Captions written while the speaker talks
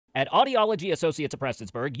At Audiology Associates of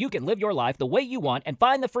Prestonsburg, you can live your life the way you want and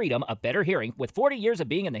find the freedom of better hearing. With 40 years of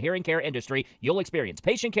being in the hearing care industry, you'll experience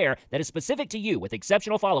patient care that is specific to you with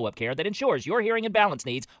exceptional follow-up care that ensures your hearing and balance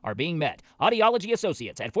needs are being met. Audiology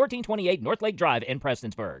Associates at 1428 North Lake Drive in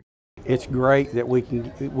Prestonsburg. It's great that we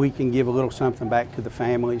can give a little something back to the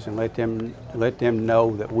families and let them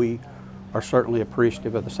know that we are certainly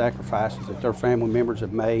appreciative of the sacrifices that their family members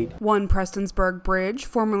have made. One Prestonsburg bridge,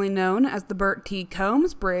 formerly known as the Bert T.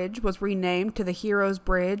 Combs Bridge, was renamed to the Heroes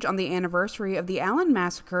Bridge on the anniversary of the Allen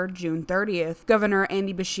Massacre, June 30th. Governor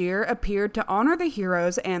Andy Beshear appeared to honor the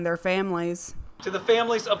heroes and their families. To the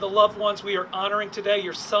families of the loved ones we are honoring today,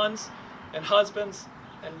 your sons and husbands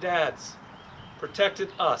and dads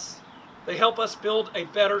protected us. They help us build a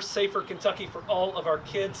better, safer Kentucky for all of our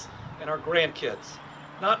kids and our grandkids.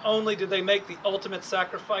 Not only did they make the ultimate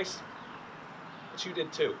sacrifice, but you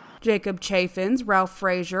did too. Jacob Chafin's, Ralph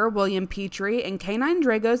Frazier, William Petrie, and Canine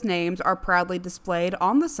Drago's names are proudly displayed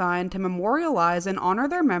on the sign to memorialize and honor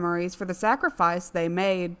their memories for the sacrifice they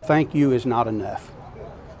made. Thank you is not enough.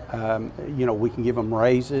 We can give them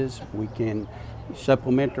raises, we can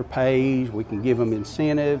supplement their pays, we can give them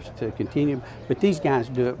incentives to continue, but these guys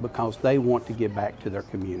do it because they want to give back to their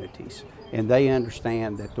communities. And they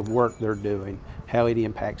understand that the work they're doing, how it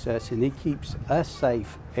impacts us, and it keeps us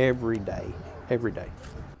safe every day, every day.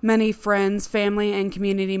 Many friends, family, and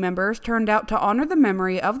community members turned out to honor the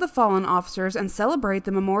memory of the fallen officers and celebrate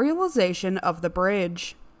the memorialization of the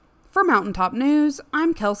bridge. For Mountaintop News,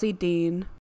 I'm Kelsey Dean.